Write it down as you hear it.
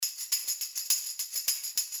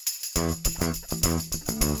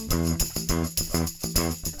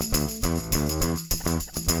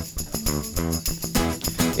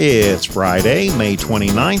It's Friday, May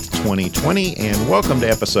 29th, 2020, and welcome to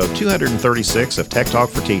episode 236 of Tech Talk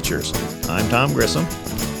for Teachers. I'm Tom Grissom.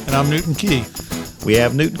 And I'm Newton Key. We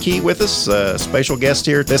have Newton Key with us, a special guest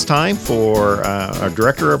here this time for our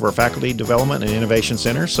director of our Faculty Development and Innovation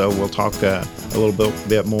Center. So we'll talk a little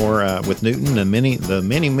bit more with Newton and the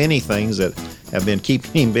many things that have been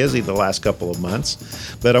keeping him busy the last couple of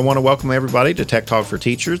months. But I want to welcome everybody to Tech Talk for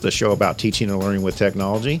Teachers, the show about teaching and learning with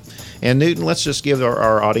technology. And Newton, let's just give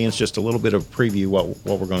our audience just a little bit of a preview what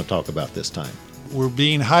we're going to talk about this time. We're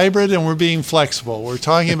being hybrid and we're being flexible. We're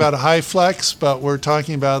talking about high flex, but we're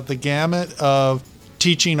talking about the gamut of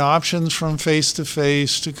teaching options from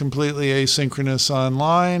face-to-face to completely asynchronous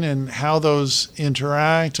online and how those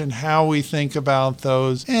interact and how we think about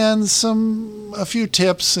those, and a few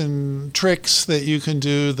tips and tricks that you can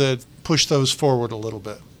do that push those forward a little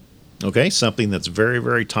bit. Okay, something that's very,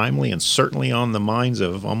 very timely and certainly on the minds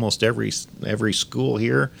of almost every school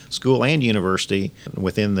here, school and university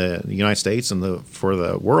within the United States and for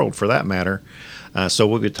the world for that matter. So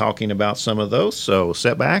we'll be talking about some of those. So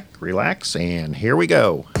sit back, relax, and here we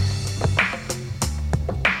go.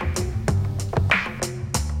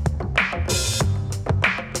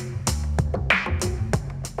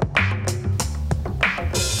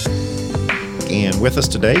 And with us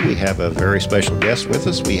today, we have a very special guest with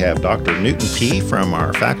us. We have Dr. Newton Key from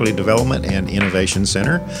our Faculty Development and Innovation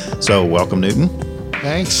Center. So welcome, Newton.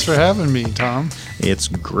 Thanks for having me, Tom. It's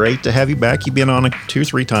great to have you back. You've been on 2 or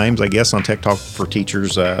 3 times, I guess, on Tech Talk for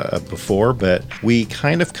Teachers before, but we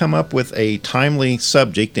kind of come up with a timely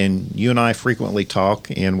subject, and you and I frequently talk,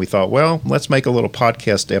 and we thought, well, let's make a little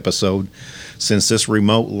podcast episode since this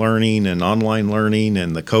remote learning and online learning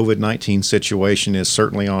and the COVID-19 situation is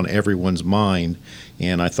certainly on everyone's mind,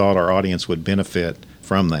 and I thought our audience would benefit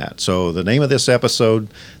from that. So the name of this episode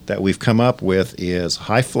that we've come up with is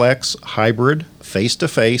High Flex Hybrid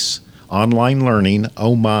Face-to-Face Online Learning,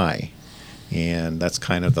 Oh My. And that's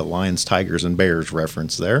kind of the lions, tigers, and bears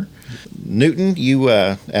reference there. Newton, you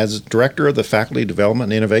as director of the Faculty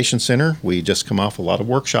Development and Innovation Center, we just come off a lot of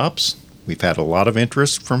workshops. We've had a lot of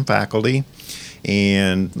interest from faculty.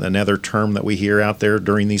 And another term that we hear out there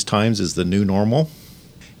during these times is the new normal.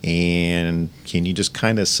 And can you just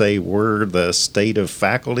kind of say where the state of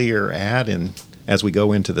faculty are at as we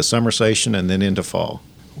go into the summer session and then into fall?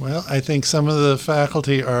 Well, I think some of the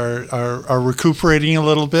faculty are recuperating a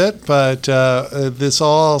little bit, but this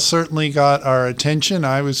all certainly got our attention.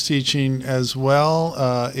 I was teaching as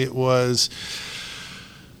well. It was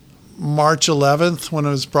March 11th when I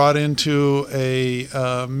was brought into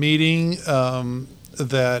a meeting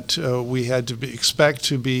that we had to expect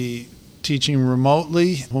to be teaching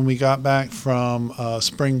remotely when we got back from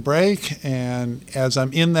spring break. And as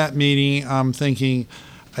I'm in that meeting, I'm thinking,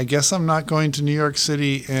 I guess I'm not going to New York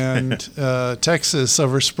City and Texas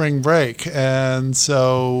over spring break. And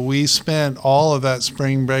so we spent all of that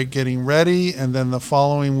spring break getting ready, and then the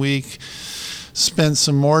following week spent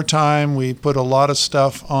some more time. We put a lot of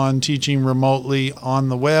stuff on teaching remotely on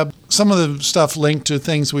the web. Some of the stuff linked to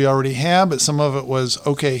things we already have, but some of it was,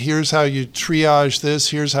 okay, here's how you triage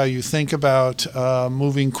this. Here's how you think about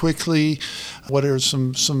moving quickly. What are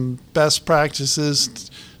some best practices?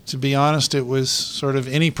 To be honest, it was sort of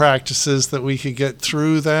any practices that we could get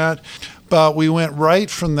through that. But we went right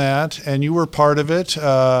from that, and you were part of it.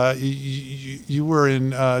 You were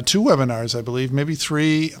in 2 webinars, I believe, maybe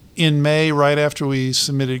 3. In May, right after we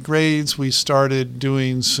submitted grades, we started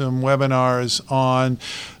doing some webinars on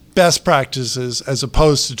best practices as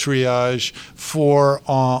opposed to triage for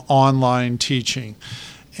online teaching.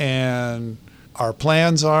 And our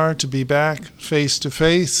plans are to be back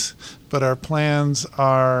face-to-face, but our plans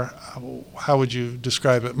are, how would you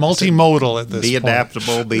describe it, multimodal at this point. Be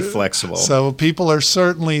adaptable, be flexible. So people are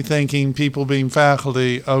certainly thinking, people being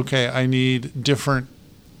faculty, okay, I need different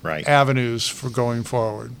avenues for going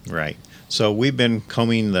forward. Right. So we've been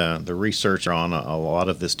combing the research on a lot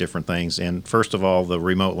of this different things. And first of all, the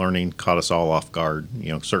remote learning caught us all off guard.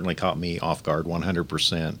 Certainly caught me off guard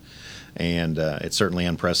 100%. And it's certainly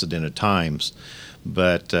unprecedented times.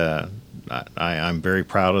 But I'm very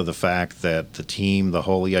proud of the fact that the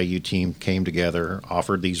whole EIU team came together,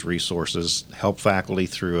 offered these resources, helped faculty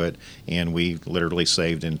through it, and we literally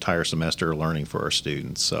saved an entire semester of learning for our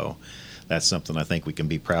students. So that's something I think we can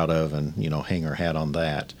be proud of and, hang our hat on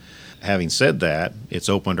that. Having said that, it's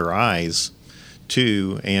opened our eyes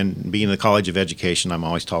Two, and being the College of Education, I'm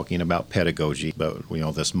always talking about pedagogy, but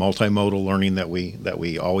this multimodal learning that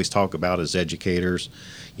we always talk about as educators,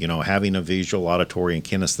 having a visual, auditory, and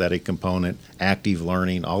kinesthetic component, active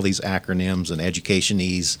learning, all these acronyms and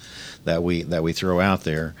educationese that we throw out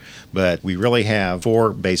there. But we really have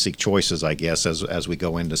four basic choices, I guess, as we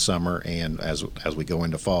go into summer and as we go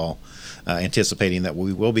into fall. Anticipating that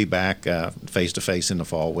we will be back face-to-face in the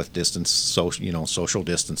fall with social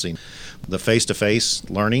distancing. The face-to-face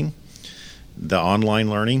learning, the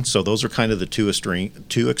online learning. So those are kind of the two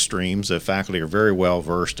extremes. The faculty are very well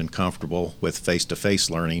versed and comfortable with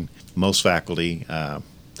face-to-face learning. Most faculty,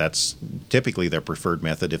 that's typically their preferred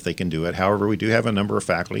method if they can do it. However, we do have a number of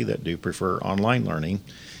faculty that do prefer online learning.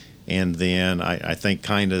 And then I think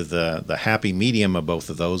kind of the happy medium of both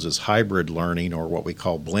of those is hybrid learning, or what we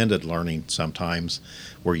call blended learning sometimes,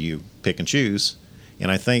 where you pick and choose.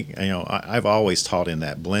 And I think, I've always taught in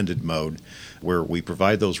that blended mode where we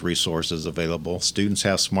provide those resources available. Students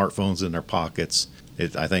have smartphones in their pockets.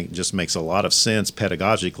 It, I think, just makes a lot of sense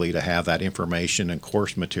pedagogically to have that information and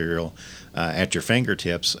course material at your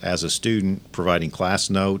fingertips as a student, providing class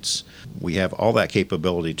notes. We have all that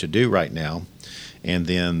capability to do right now. And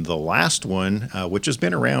then the last one, which has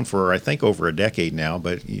been around for, I think, over a decade now,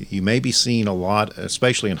 but you may be seeing a lot,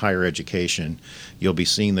 especially in higher education, you'll be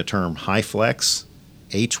seeing the term HyFlex,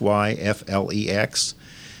 HYFLEX.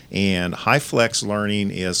 And HyFlex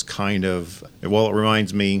learning is kind of, it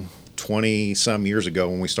reminds me 20-some years ago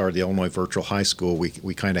when we started the Illinois Virtual High School,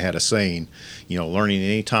 we kind of had a saying, learning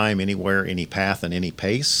anytime, anywhere, any path, and any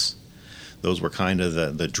pace. Those were kind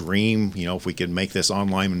of the dream. If we could make this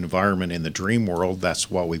online environment in the dream world, that's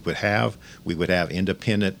what we would have. We would have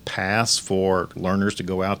independent paths for learners to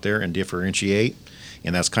go out there and differentiate.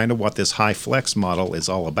 And that's kind of what this HyFlex model is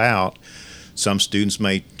all about. Some students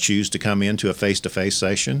may choose to come into a face-to-face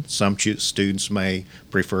session. Some students may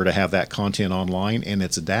prefer to have that content online, and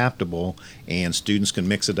it's adaptable, and students can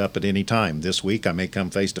mix it up at any time. This week I may come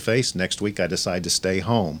face-to-face. Next week I decide to stay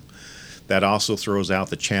home. That also throws out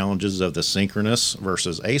the challenges of the synchronous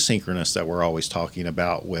versus asynchronous that we're always talking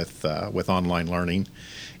about with online learning.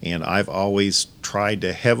 And I've always tried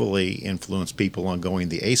to heavily influence people on going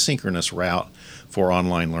the asynchronous route for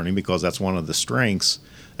online learning because that's one of the strengths.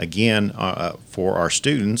 Again, for our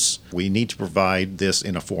students, we need to provide this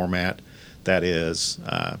in a format that is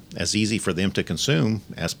as easy for them to consume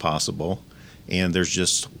as possible. And there's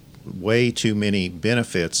just way too many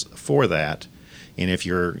benefits for that. And if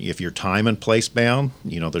you're time and place bound,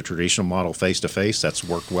 the traditional model face-to-face, that's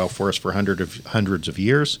worked well for us for hundreds of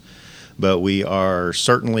years. But we are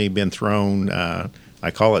certainly been thrown,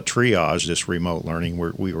 I call it triage, this remote learning,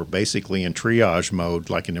 where we were basically in triage mode,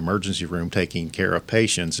 like an emergency room taking care of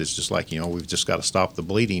patients. It's just like, we've just got to stop the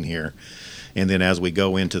bleeding here. And then as we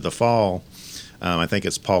go into the fall, I think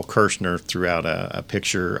it's Paul Kirshner threw out a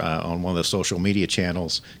picture on one of the social media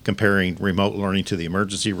channels comparing remote learning to the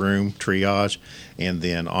emergency room triage, and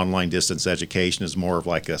then online distance education is more of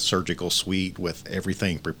like a surgical suite with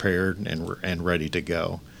everything prepared and ready to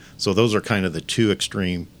go. So those are kind of the two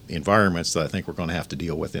extreme environments that I think we're going to have to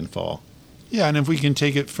deal with in fall. Yeah, and if we can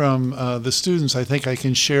take it from the students, I think I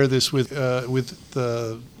can share this with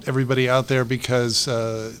everybody out there because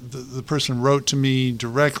the person wrote to me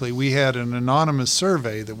directly. We had an anonymous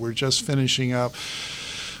survey that we're just finishing up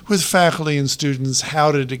with faculty and students.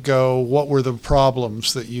 How did it go? What were the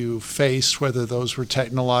problems that you faced, whether those were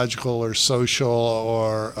technological or social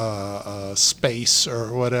or space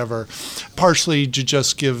or whatever, partially to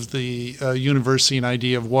just give the university an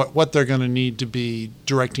idea of what they're going to need to be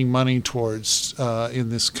directing money towards in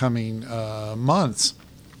this coming months.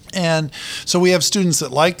 And so we have students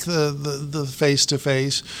that like the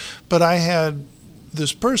face-to-face, but I had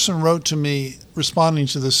this person wrote to me responding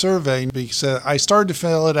to the survey because I started to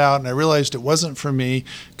fill it out and I realized it wasn't for me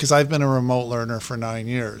because I've been a remote learner for 9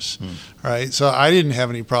 years, right? So I didn't have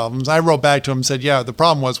any problems. I wrote back to him and said, yeah, the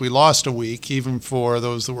problem was we lost a week, even for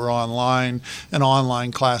those that were online, and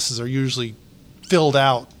online classes are usually filled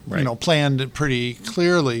out, right. Planned it pretty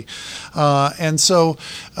clearly. And so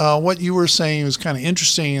what you were saying was kind of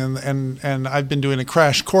interesting, and I've been doing a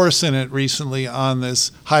crash course in it recently on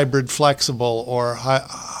this hybrid flexible or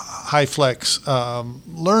HyFlex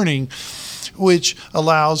learning, which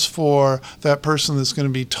allows for that person that's going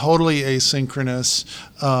to be totally asynchronous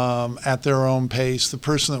at their own pace, the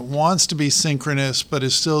person that wants to be synchronous but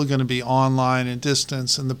is still going to be online and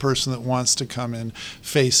distance, and the person that wants to come in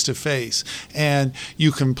face-to-face. And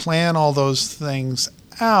you can plan all those things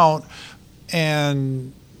out,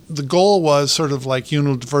 and the goal was sort of like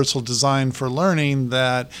universal design for learning,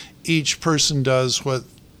 that each person does what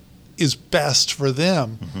is best for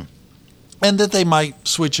them. Mm-hmm. and that they might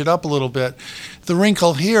switch it up a little bit. The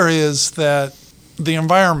wrinkle here is that the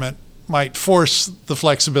environment might force the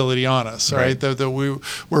flexibility on us, right? That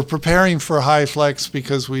we're preparing for HyFlex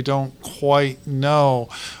because we don't quite know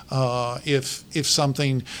if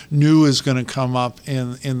something new is going to come up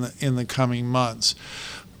in the coming months.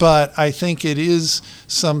 But I think it is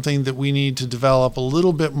something that we need to develop a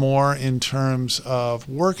little bit more in terms of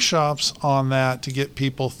workshops on that to get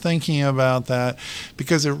people thinking about that,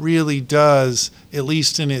 because it really does, at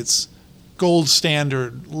least in its gold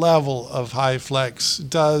standard level of HyFlex,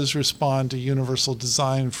 does respond to universal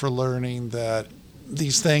design for learning, that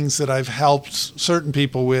these things that I've helped certain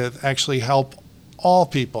people with actually help all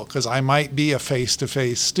people, because I might be a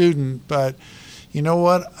face-to-face student, but you know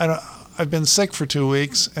what? I've been sick for 2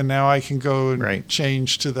 weeks, and now I can go and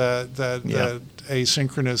change to that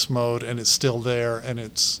asynchronous mode, and it's still there, and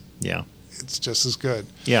it's just as good.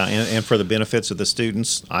 Yeah, and for the benefits of the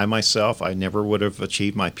students, I never would have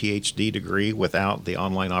achieved my PhD degree without the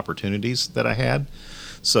online opportunities that I had.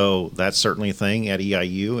 So that's certainly a thing at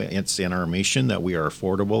EIU. It's in our mission that we are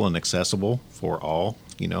affordable and accessible for all,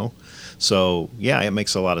 So, yeah, it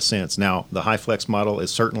makes a lot of sense. Now, the HyFlex model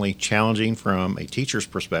is certainly challenging from a teacher's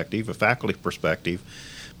perspective, a faculty perspective,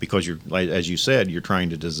 because as you said, you're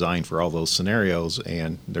trying to design for all those scenarios,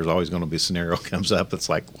 and there's always going to be a scenario that comes up that's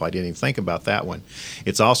like, well, I didn't even think about that one.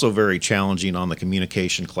 It's also very challenging on the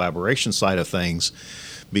communication collaboration side of things,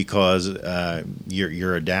 because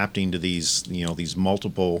you're adapting to these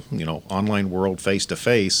multiple online world face to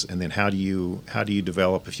face, and then how do you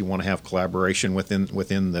develop, if you want to have collaboration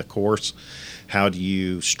within the course, how do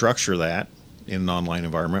you structure that in an online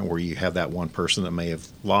environment where you have that one person that may have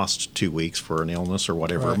lost 2 weeks for an illness or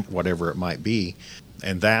whatever it might be.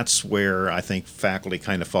 And that's where I think faculty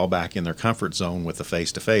kind of fall back in their comfort zone with the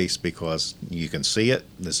face-to-face, because you can see it.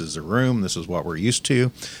 This is the room. This is what we're used to.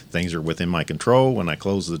 Things are within my control. When I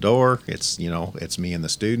close the door, it's me and the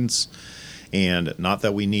students. And not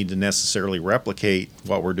that we need to necessarily replicate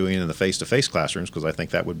what we're doing in the face-to-face classrooms, because I think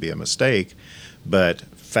that would be a mistake. But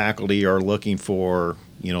faculty are looking for,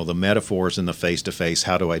 the metaphors in the face-to-face.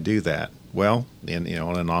 How do I do that? Well, in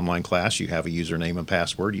an online class, you have a username and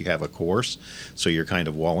password. You have a course, so you're kind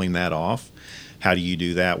of walling that off. How do you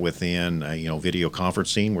do that within, video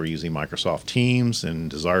conferencing? We're using Microsoft Teams and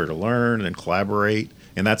Desire to Learn and Collaborate.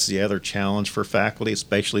 And that's the other challenge for faculty,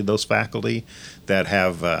 especially those faculty that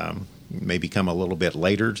have maybe come a little bit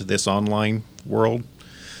later to this online world,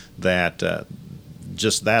 that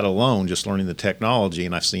just that alone, just learning the technology,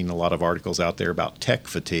 and I've seen a lot of articles out there about tech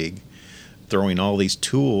fatigue, throwing all these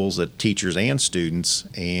tools at teachers and students,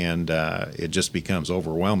 and it just becomes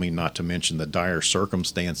overwhelming, not to mention the dire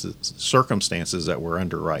circumstances that we're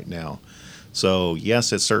under right now. So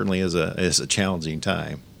yes, it certainly is a challenging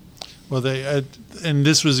time. Well, and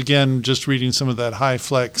this was, again, just reading some of that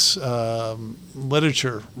HyFlex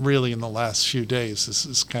literature really in the last few days. This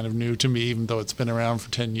is kind of new to me, even though it's been around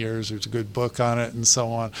for 10 years. There's a good book on it and so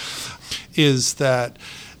on, is that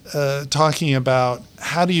talking about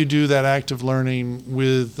how do you do that active learning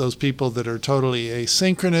with those people that are totally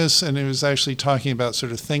asynchronous. And it was actually talking about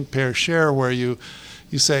sort of think, pair, share, where you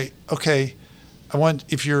say, okay,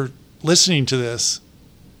 if you're listening to this,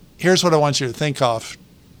 here's what I want you to think of.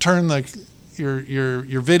 Turn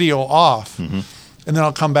your video off, and then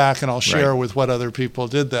I'll come back and I'll share with what other people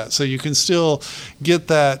did that. So you can still get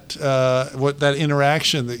that that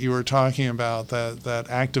interaction that you were talking about, that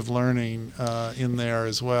active learning in there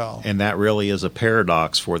as well. And that really is a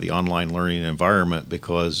paradox for the online learning environment,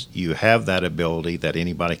 because you have that ability that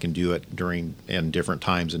anybody can do it in different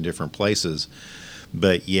times and different places,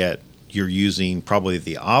 but yet you're using probably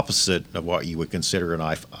the opposite of what you would consider a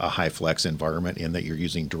HyFlex environment, in that you're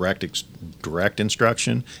using direct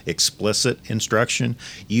instruction, explicit instruction.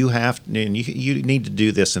 You need to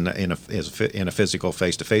do this in a physical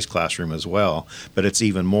face-to-face classroom as well, but it's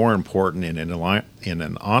even more important in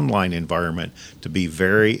an online environment to be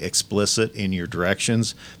very explicit in your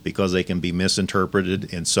directions, because they can be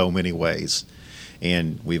misinterpreted in so many ways.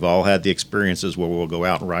 And we've all had the experiences where we'll go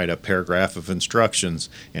out and write a paragraph of instructions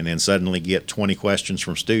and then suddenly get 20 questions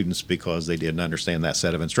from students because they didn't understand that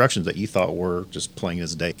set of instructions that you thought were just plain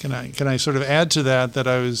as day. Can I sort of add to that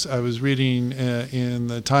I was reading in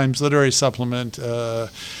the Times Literary Supplement,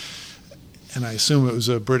 and I assume it was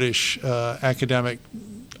a British academic,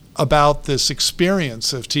 about this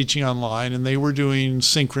experience of teaching online, and they were doing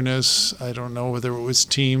synchronous, I don't know whether it was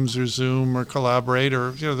Teams or Zoom or Collaborate,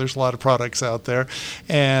 or there's a lot of products out there,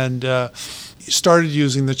 and started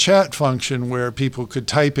using the chat function where people could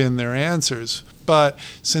type in their answers. But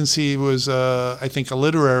since he was, I think, a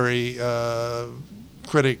literary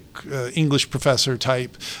critic, English professor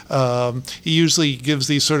type. He usually gives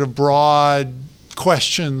these sort of broad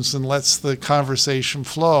questions and lets the conversation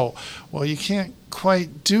flow. Well, you can't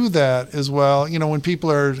quite do that as well, when people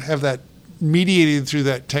have that mediated through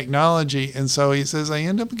that technology. And so he says, I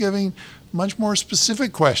end up giving much more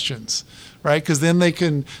specific questions, right? Because then they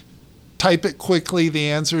can type it quickly, the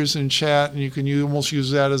answers in chat, and you can almost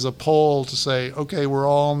use that as a poll to say, okay, we're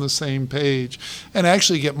all on the same page, and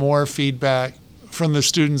actually get more feedback from the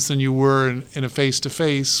students than you were in a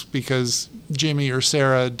face-to-face, because Jimmy or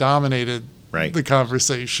Sarah dominated the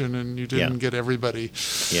conversation and you didn't get everybody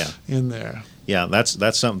in there. Yeah,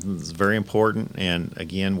 that's something that's very important. And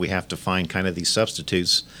again, we have to find kind of these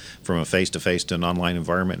substitutes from a face-to-face to an online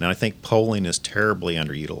environment. And I think polling is terribly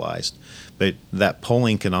underutilized. But that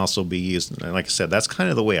polling can also be used, and like I said, that's kind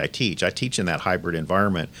of the way I teach. I teach in that hybrid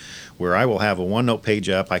environment where I will have a OneNote page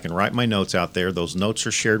up. I can write my notes out there. Those notes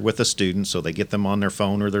are shared with the students, so they get them on their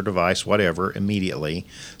phone or their device, whatever, immediately.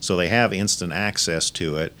 So they have instant access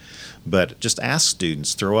to it. But just ask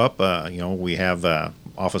students, throw up, we have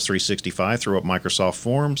Office 365, throw up Microsoft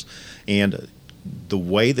Forms, and the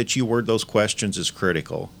way that you word those questions is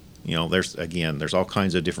critical. There's all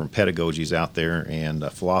kinds of different pedagogies out there and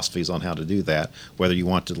philosophies on how to do that, whether you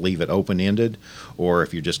want to leave it open-ended or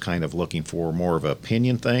if you're just kind of looking for more of an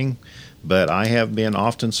opinion thing. But I have been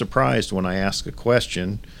often surprised when I ask a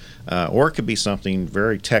question, or it could be something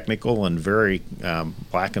very technical and very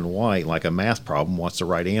black and white, like a math problem. What's the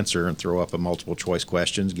right answer? And throw up a multiple choice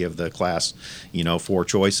questions, give the class, 4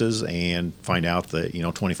 choices, and find out that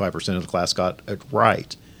 25% of the class got it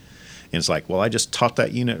right. And it's like, well, I just taught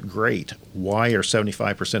that unit great. Why are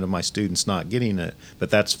 75% of my students not getting it? But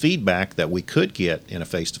that's feedback that we could get in a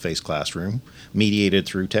face-to-face classroom, mediated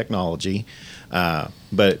through technology.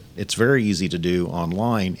 But it's very easy to do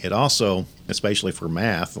online. It also, especially for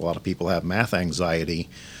math, a lot of people have math anxiety.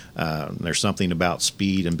 There's something about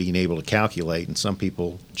speed and being able to calculate, and some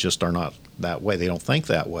people just are not that way. They don't think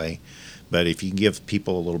that way. But if you can give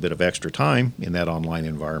people a little bit of extra time in that online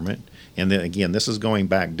environment, and then again, this is going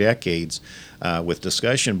back decades with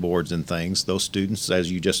discussion boards and things, those students,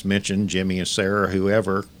 as you just mentioned, Jimmy and Sarah,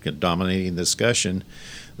 whoever, dominating the discussion,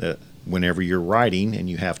 that whenever you're writing and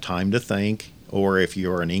you have time to think, or if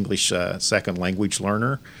you're an English second language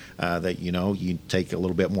learner, that you take a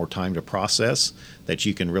little bit more time to process, that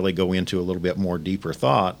you can really go into a little bit more deeper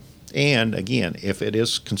thought. And again, if it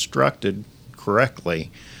is constructed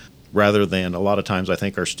correctly, rather than a lot of times I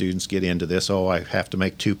think our students get into this, I have to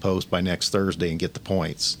make 2 posts by next Thursday and get the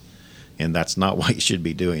points. And that's not what you should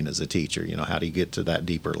be doing as a teacher. How do you get to that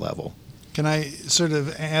deeper level? Can I sort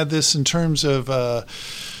of add this in terms of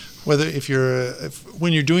whether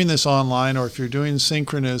when you're doing this online or if you're doing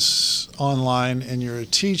synchronous online and you're a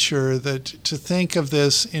teacher, that to think of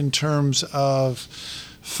this in terms of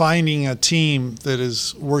finding a team that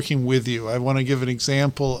is working with you. I want to give an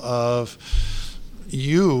example of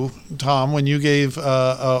you, Tom, when you gave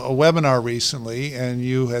a webinar recently, and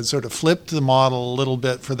you had sort of flipped the model a little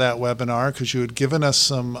bit for that webinar because you had given us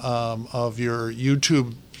some of your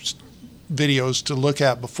YouTube videos to look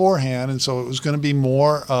at beforehand, and so it was going to be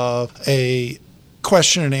more of a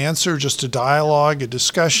question and answer, just a dialogue, a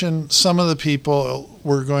discussion. Some of the people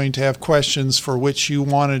were going to have questions for which you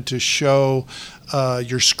wanted to show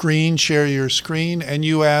your screen, share your screen, and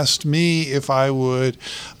you asked me if I would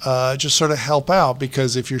just sort of help out,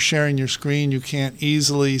 because if you're sharing your screen, you can't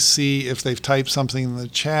easily see if they've typed something in the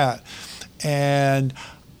chat. And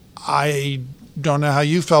I don't know how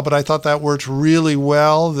you felt, but I thought that worked really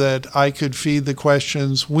well, that I could feed the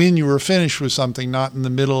questions when you were finished with something, not in the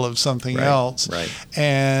middle of something else. Right.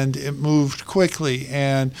 And it moved quickly.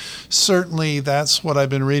 And certainly that's what I've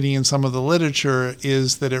been reading in some of the literature,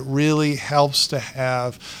 is that it really helps to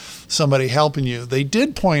have somebody helping you. They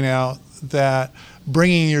did point out that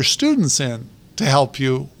bringing your students in to help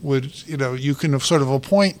you would, you can sort of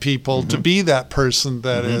appoint people to be that person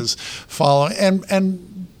that is following and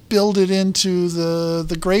build it into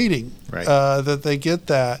the grading, that they get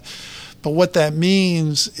that. But what that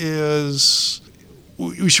means is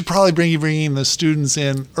we should probably bringing the students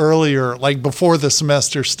in earlier, like before the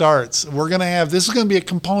semester starts. We're going to have, this is going to be a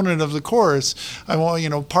component of the course. I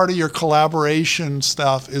want, part of your collaboration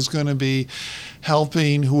stuff is going to be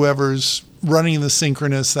helping whoever's running the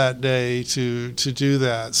synchronous that day to do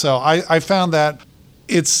that. So I found that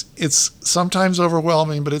it's sometimes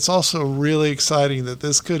overwhelming, but it's also really exciting that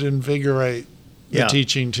this could invigorate the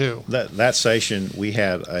teaching too. That session, we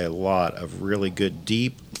had a lot of really good,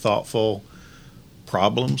 deep, thoughtful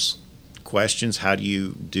problems, questions. How do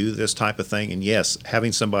you do this type of thing? And yes,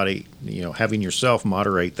 having somebody, having yourself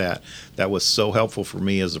moderate that was so helpful for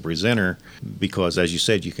me as a presenter, because as you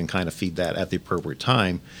said, you can kind of feed that at the appropriate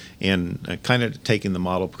time, and kind of taking the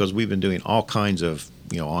model, because we've been doing all kinds of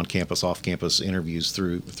on-campus, off-campus interviews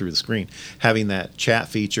through the screen. Having that chat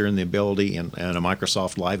feature and the ability and a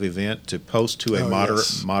Microsoft Live event to post to a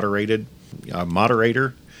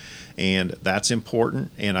moderator, and that's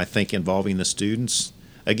important. And I think involving the students,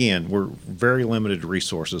 again, we're very limited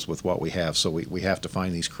resources with what we have, so we have to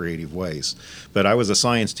find these creative ways. But I was a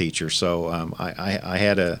science teacher, so I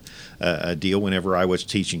had a deal whenever I was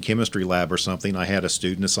teaching chemistry lab or something. I had a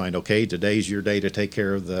student assigned, okay, today's your day to take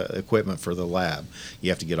care of the equipment for the lab. You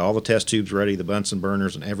have to get all the test tubes ready, the Bunsen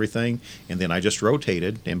burners and everything, and then I just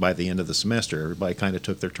rotated, and by the end of the semester, everybody kind of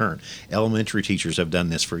took their turn. Elementary teachers have done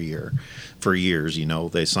this for years.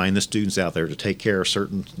 They assign the students out there to take care of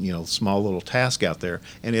certain, small little tasks out there,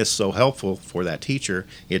 and it's so helpful for that teacher.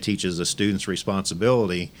 It teaches the students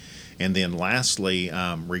responsibility. And then lastly,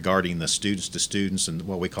 regarding the students to students and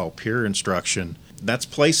what we call peer instruction, that's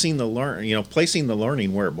placing the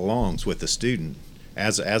learning where it belongs with the student.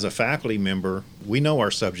 As a faculty member, we know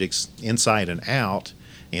our subjects inside and out,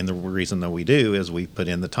 and the reason that we do is we put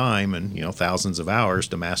in the time and thousands of hours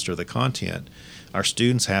to master the content. Our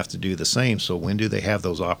students have to do the same. So when do they have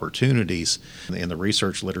those opportunities? In the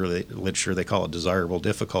research literature, they call it desirable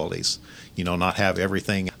difficulties. Not have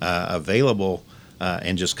everything available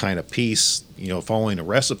and just kind of piece, following a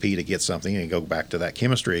recipe to get something, and go back to that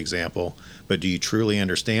chemistry example. But do you truly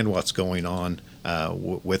understand what's going on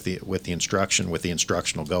with the instruction, with the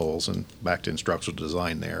instructional goals, and back to instructional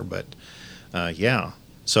design there? But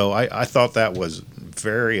so I thought that was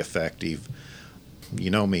very effective. You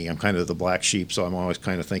know me, I'm kind of the black sheep, so I'm always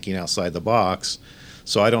kind of thinking outside the box.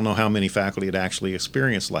 So I don't know how many faculty had actually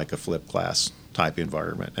experienced like a flipped class type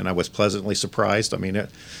environment, and I was pleasantly surprised. I mean,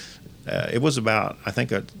 it was about, I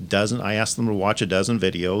think, a dozen. I asked them to watch a dozen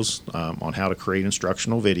videos on how to create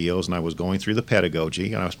instructional videos, and I was going through the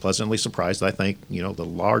pedagogy, and I was pleasantly surprised. I think, the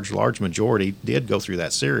large majority did go through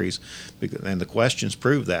that series, and the questions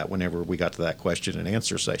proved that whenever we got to that question and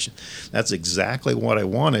answer session. That's exactly what I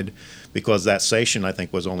wanted, because that session, I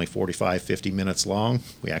think, was only 45, 50 minutes long.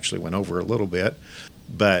 We actually went over a little bit,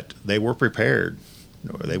 but they were prepared.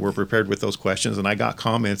 They were prepared with those questions, and I got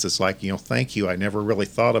comments. It's like, thank you. I never really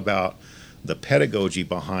thought about the pedagogy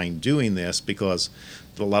behind doing this, because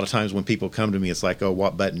a lot of times when people come to me, it's like, oh,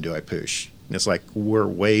 what button do I push? And it's like, we're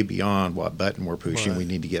way beyond what button we're pushing. Right. We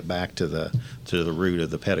need to get back to the root of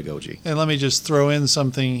the pedagogy. And let me just throw in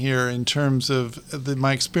something here in terms of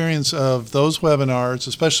my experience of those webinars,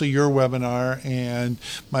 especially your webinar, and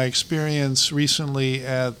my experience recently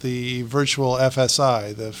at the virtual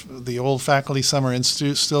FSI, the old Faculty Summer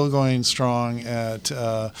Institute, still going strong at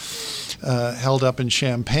held up in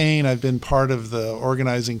Champaign. I've been part of the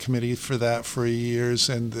organizing committee for that for years,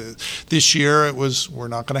 and this year we're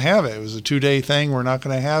not going to have it. It was a 2-day thing. We're not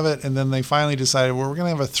going to have it, and then they finally decided, well, we're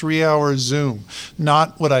going to have a 3-hour Zoom.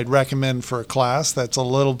 Not what I'd recommend for a class. That's a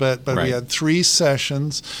little bit, but right. We had 3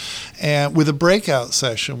 sessions, and with a breakout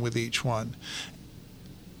session with each one.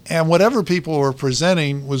 And whatever people were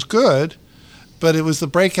presenting was good, but it was the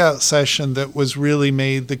breakout session that was really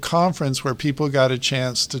made the conference, where people got a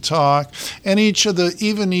chance to talk. And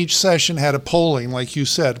even each session had a polling, like you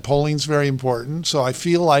said. Polling's very important, so I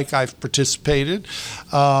feel like I've participated.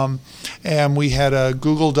 And we had a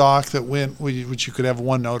Google Doc that went, which you could have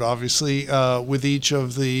OneNote, obviously, with each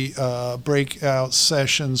of the breakout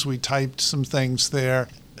sessions. We typed some things there.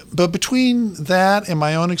 But between that and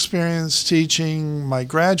my own experience teaching my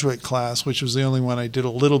graduate class, which was the only one I did a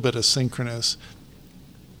little bit of synchronous,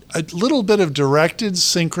 a little bit of directed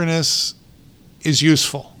synchronous is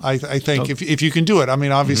useful, I think, if you can do it. I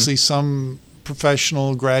mean, obviously, some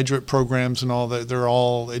professional graduate programs and all that, they're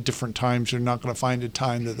all at different times. You're not going to find a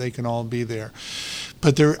time that they can all be there.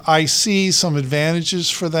 But I see some advantages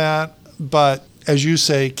for that, but as you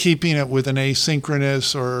say, keeping it with an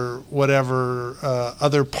asynchronous or whatever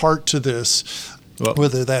other part to this,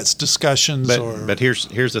 whether that's discussions or... But here's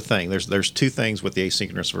the thing. There's 2 things with the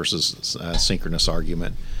asynchronous versus synchronous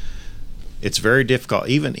argument. It's very difficult.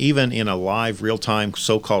 Even in a live, real-time,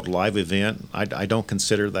 so-called live event, I don't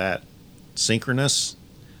consider that synchronous,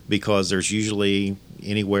 because there's usually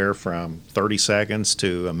anywhere from 30 seconds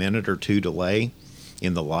to a minute or 2 delay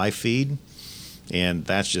in the live feed. And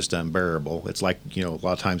that's just unbearable. It's like, a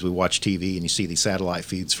lot of times we watch TV and you see these satellite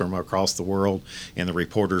feeds from across the world and the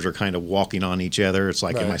reporters are kind of walking on each other. It's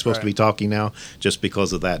like, am I supposed to be talking now? Just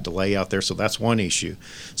because of that delay out there. So that's one issue.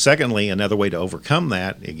 Secondly, another way to overcome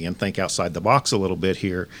that, again, think outside the box a little bit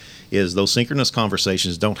here, is those synchronous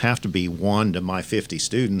conversations don't have to be 1 to my 50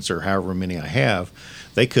 students or however many I have.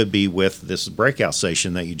 They could be with this breakout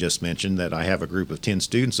session that you just mentioned, that I have a group of 10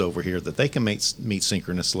 students over here that they can meet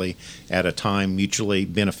synchronously at a time mutually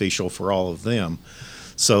beneficial for all of them.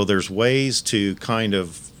 So there's ways to kind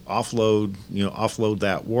of offload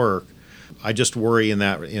that work. I just worry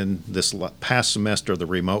in this past semester, the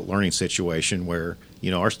remote learning situation where,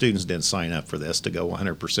 our students didn't sign up for this to go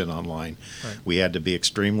 100% online. Right. We had to be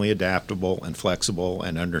extremely adaptable and flexible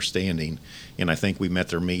and understanding. And I think we met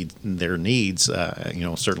their needs,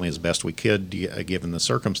 certainly as best we could given the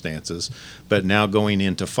circumstances. But now going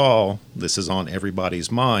into fall, this is on everybody's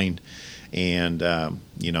mind. And,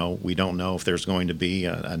 we don't know if there's going to be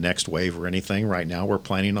a next wave or anything. Right now we're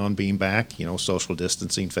planning on being back, social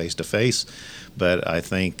distancing face-to-face. But I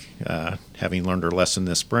think having learned our lesson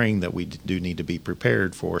this spring that we do need to be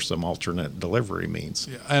prepared for some alternate delivery means.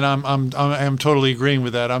 Yeah, and I'm totally agreeing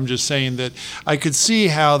with that. I'm just saying that I could see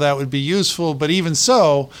how that would be useful, but even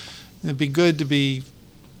so, it'd be good to be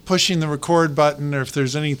pushing the record button, or if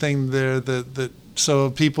there's anything there that so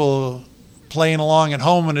people playing along at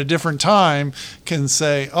home at a different time can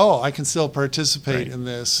say, I can still participate in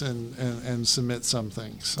this and submit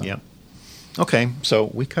something. So. Yeah. Okay,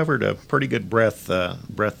 so we covered a pretty good breadth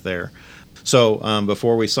there. So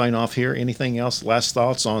before we sign off here, anything else, last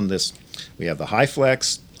thoughts on this? We have the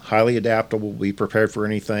HyFlex, highly adaptable, be prepared for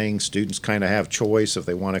anything. Students kind of have choice if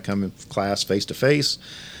they want to come in class face-to-face.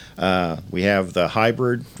 We have the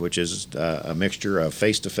hybrid, which is a mixture of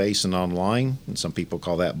face-to-face and online, and some people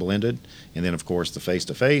call that blended. And then, of course, the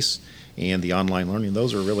face-to-face and the online learning.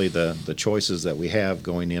 Those are really the choices that we have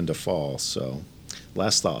going into fall. So,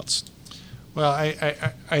 last thoughts. Well,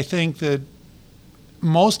 I think that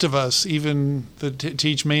most of us, even that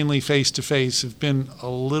teach mainly face-to-face, have been a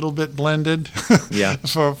little bit blended yeah.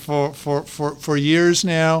 for years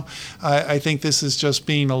now. I think this is just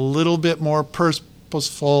being a little bit more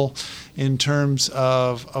purposeful in terms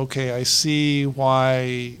of, okay, I see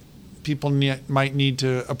why people might need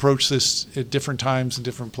to approach this at different times and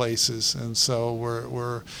different places. And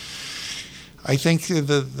so I think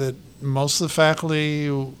that most of the faculty,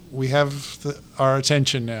 we have our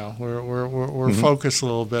attention now. We're focused a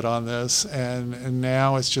little bit on this, and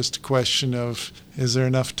now it's just a question of, is there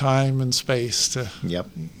enough time and space to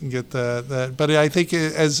get that? But I think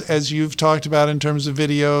as you've talked about in terms of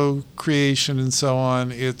video creation and so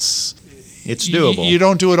on, it's doable. You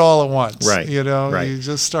don't do it all at once. Right. You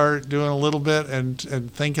just start doing a little bit and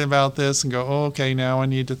thinking about this and go, okay, now I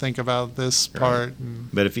need to think about this part.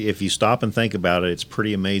 But if you stop and think about it, it's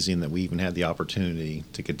pretty amazing that we even had the opportunity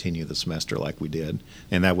to continue the semester like we did.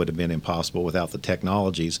 And that would have been impossible without the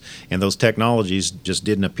technologies. And those technologies just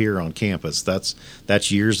didn't appear on campus.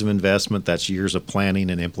 That's years of investment. That's years of planning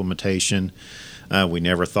and implementation. We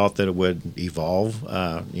never thought that it would evolve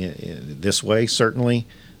this way, certainly.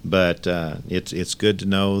 But it's good to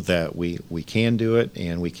know that we can do it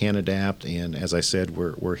and we can adapt. And as I said,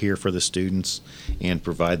 we're here for the students and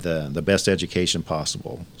provide the best education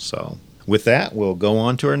possible. So with that, we'll go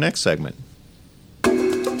on to our next segment.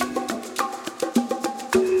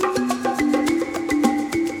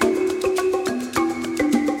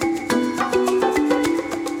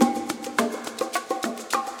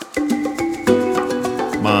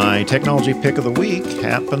 My technology pick of the week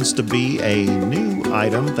happens to be a new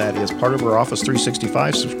item that is part of our Office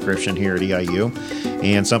 365 subscription here at EIU,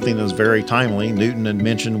 and something that's very timely. Newton had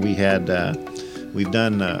mentioned we've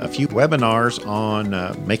done a few webinars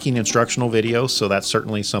on making instructional videos, so that's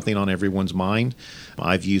certainly something on everyone's mind.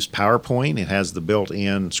 I've used PowerPoint. It has the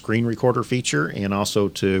built-in screen recorder feature and also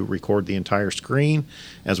to record the entire screen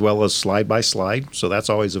as well as slide by slide, so that's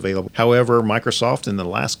always available. However, Microsoft in the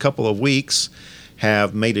last couple of weeks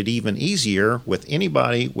have made it even easier with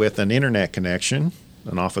anybody with an internet connection,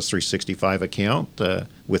 an Office 365 account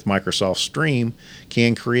with Microsoft Stream,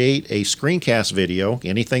 can create a screencast video,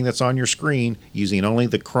 anything that's on your screen, using only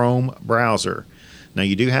the Chrome browser. Now,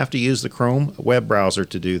 you do have to use the Chrome web browser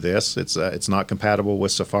to do this. It's not compatible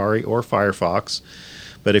with Safari or Firefox.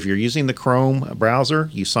 But if you're using the Chrome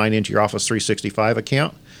browser, you sign into your Office 365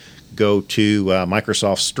 account, go to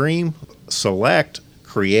Microsoft Stream, select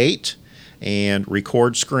Create, and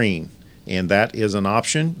record screen. And that is an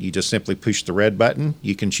option. You just simply push the red button.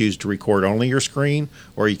 You can choose to record only your screen,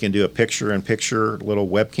 or you can do a picture-in-picture little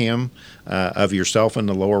webcam of yourself in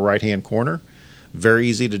the lower right-hand corner. Very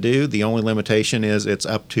easy to do. The only limitation is it's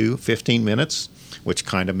up to 15 minutes, which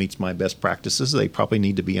kind of meets my best practices. They probably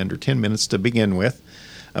need to be under 10 minutes to begin with.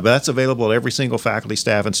 But that's available to every single faculty,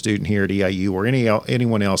 staff, and student here at EIU or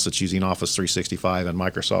anyone else that's using Office 365 and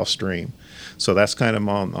Microsoft Stream. So that's kind of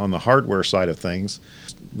on the hardware side of things.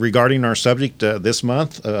 Regarding our subject this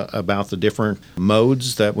month about the different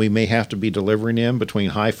modes that we may have to be delivering in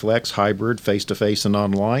between HyFlex, hybrid, face-to-face, and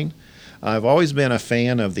online, I've always been a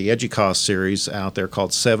fan of the EDUCAUSE series out there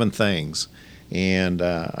called 7 Things. And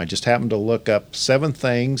I just happened to look up 7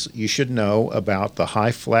 things you should know about the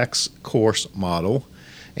HyFlex course model.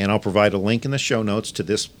 And I'll provide a link in the show notes to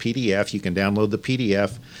this PDF. You can download the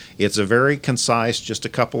PDF. It's a very concise, just a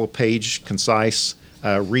couple of page concise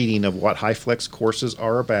reading of what HyFlex courses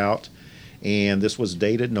are about. And this was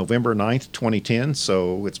dated November 9th, 2010,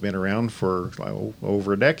 so it's been around for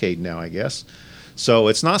over a decade now, I guess. So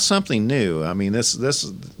it's not something new. I mean, these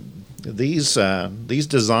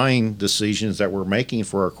design decisions that we're making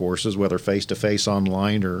for our courses, whether face-to-face,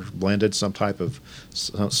 online, or blended, some type of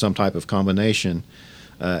combination,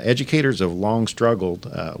 educators have long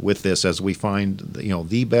struggled with this as we find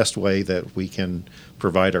the best way that we can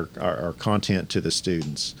provide our content to the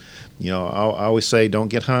students. I always say don't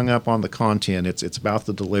get hung up on the content. It's about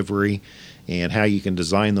the delivery and how you can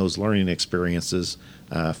design those learning experiences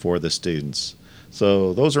for the students.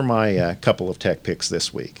 So those are my couple of tech picks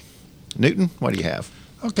this week. Newton, what do you have?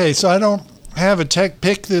 Okay, so I don't have a tech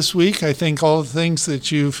pick this week. I think all the things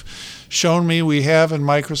that you've shown me we have in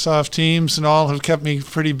Microsoft Teams and all have kept me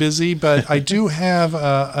pretty busy, but I do have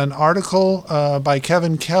an article by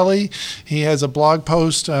Kevin Kelly. He has a blog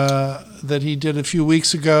post that he did a few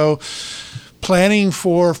weeks ago, Planning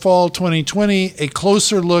for Fall 2020, a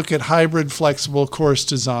closer look at hybrid flexible course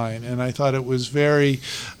design. And I thought it was very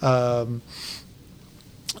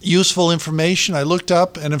useful information. I looked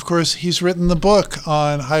up, and of course, he's written the book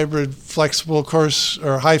on hybrid flexible course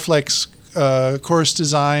or HyFlex course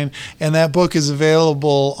design, and that book is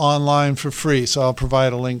available online for free. So I'll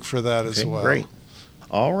provide a link for that as well. Great.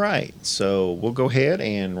 All right. So we'll go ahead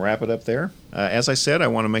and wrap it up there. As I said, I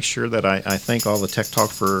want to make sure that I thank all the Tech Talk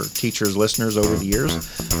for Teachers listeners over the years.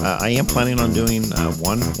 I am planning on doing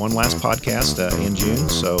one last podcast in June,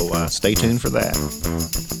 so stay tuned for that.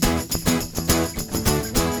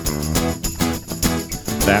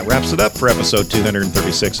 That wraps it up for episode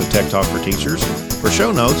 236 of Tech Talk for Teachers. For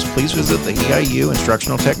show notes, please visit the EIU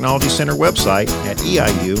Instructional Technology Center website at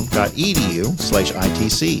eiu.edu/ITC.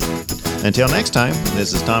 Until next time,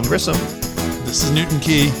 this is Tom Grissom. This is Newton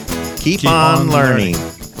Key. Keep on learning.